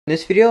In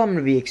this video, I'm going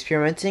to be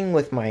experimenting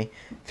with my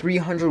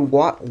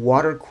 300-watt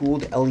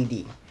water-cooled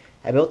LED.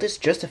 I built this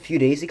just a few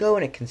days ago,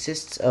 and it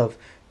consists of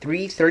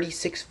three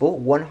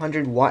 36-volt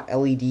 100-watt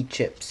LED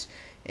chips.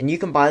 And you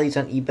can buy these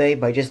on eBay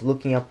by just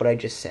looking up what I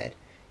just said.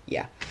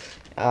 Yeah.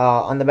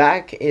 On the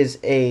back is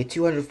a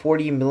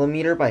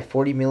 240mm by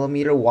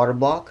 40mm water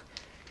block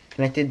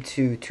connected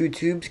to two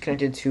tubes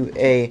connected to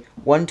a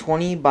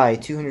 120 by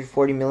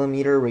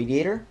 240mm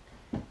radiator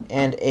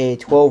and a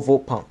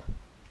 12-volt pump.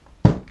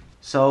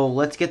 So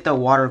let's get the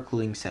water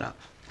cooling set up.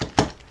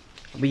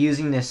 I'll be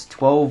using this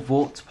 12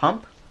 volts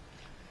pump,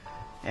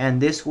 and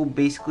this will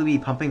basically be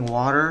pumping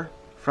water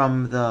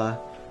from the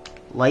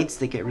lights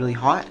that get really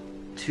hot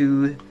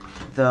to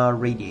the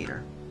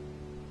radiator.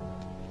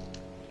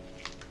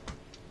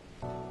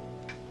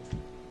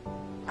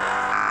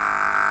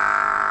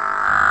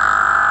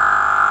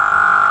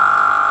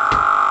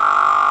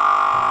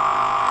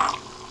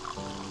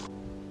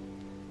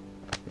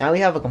 Now we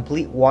have a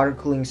complete water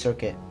cooling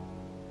circuit.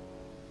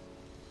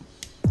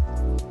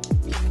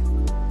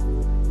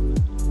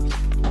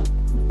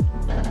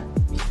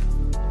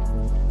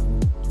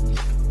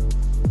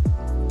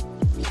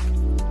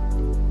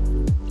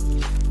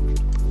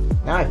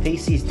 Now I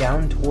face these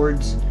down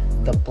towards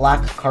the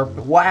black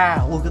carpet.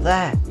 Wow, look at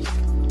that.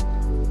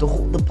 The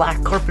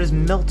black carpet is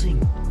melting.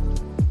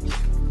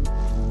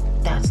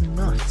 That's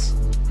nuts.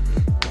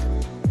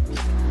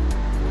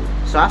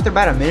 So after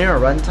about a minute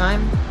of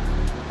runtime,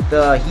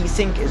 the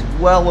heatsink is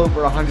well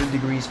over 100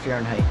 degrees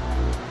Fahrenheit.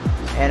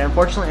 And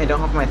unfortunately I don't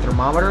have my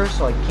thermometer,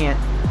 so I can't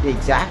be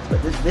exact,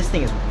 but this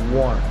thing is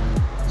warm.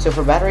 So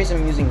for batteries,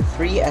 I'm using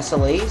 3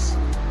 SLAs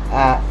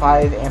at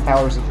 5 amp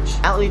hours each.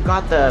 Now that we've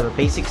got the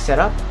basic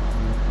setup,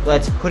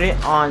 let's put it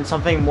on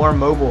something more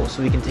mobile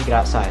so we can take it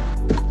outside.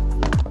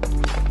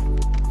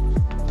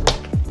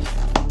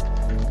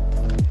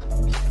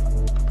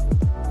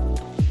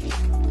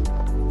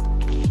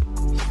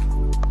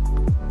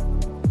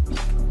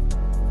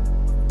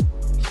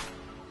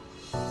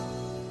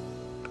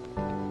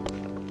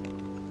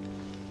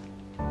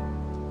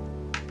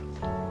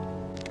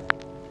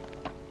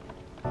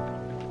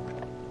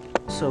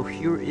 So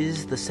here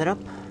is the setup,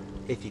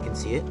 if you can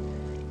see it,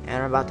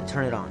 and I'm about to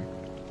turn it on.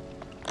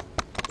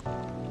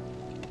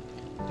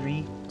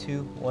 3,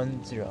 2,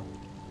 1, 0.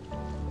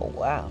 Oh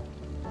wow,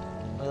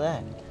 look at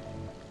that.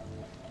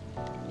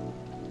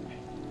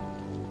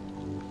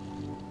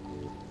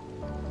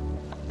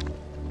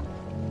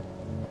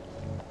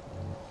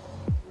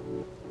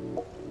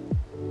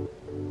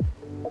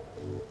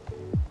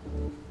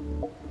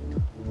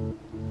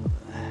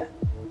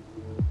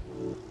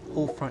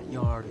 Whole front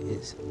yard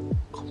is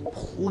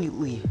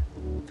completely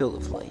filled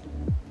with light.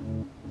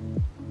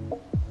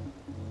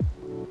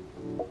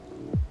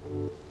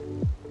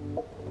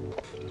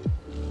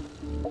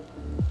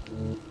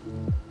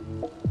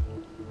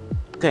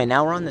 Okay,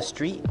 now we're on the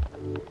street,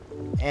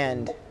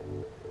 and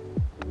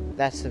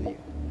that's the view.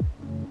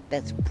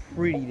 That's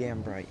pretty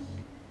damn bright.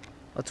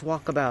 Let's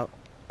walk about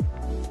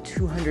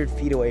 200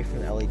 feet away from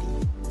the LED.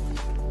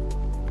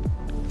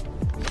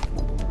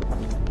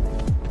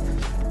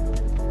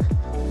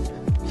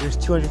 There's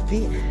 200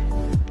 feet,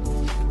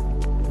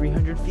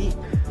 300 feet.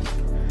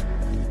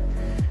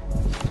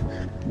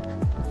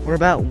 We're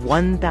about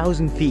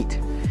 1,000 feet,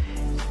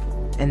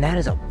 and that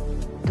is a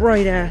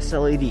bright ass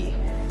LED.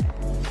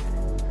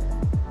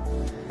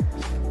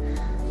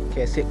 Okay,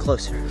 let's get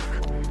closer.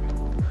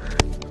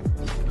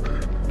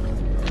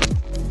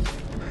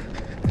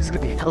 This is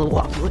gonna be a hell of a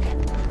walk. Look.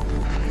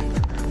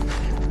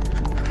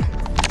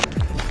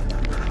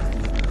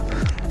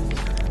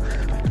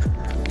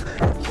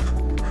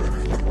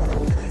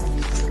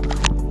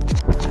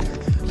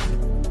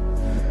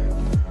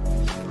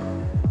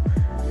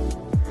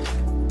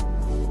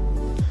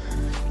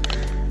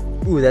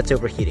 Ooh, that's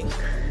overheating.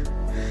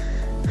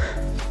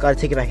 Gotta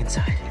take it back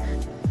inside.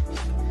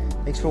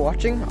 Thanks for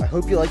watching. I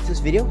hope you liked this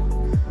video.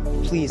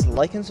 Please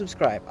like and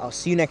subscribe. I'll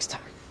see you next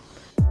time.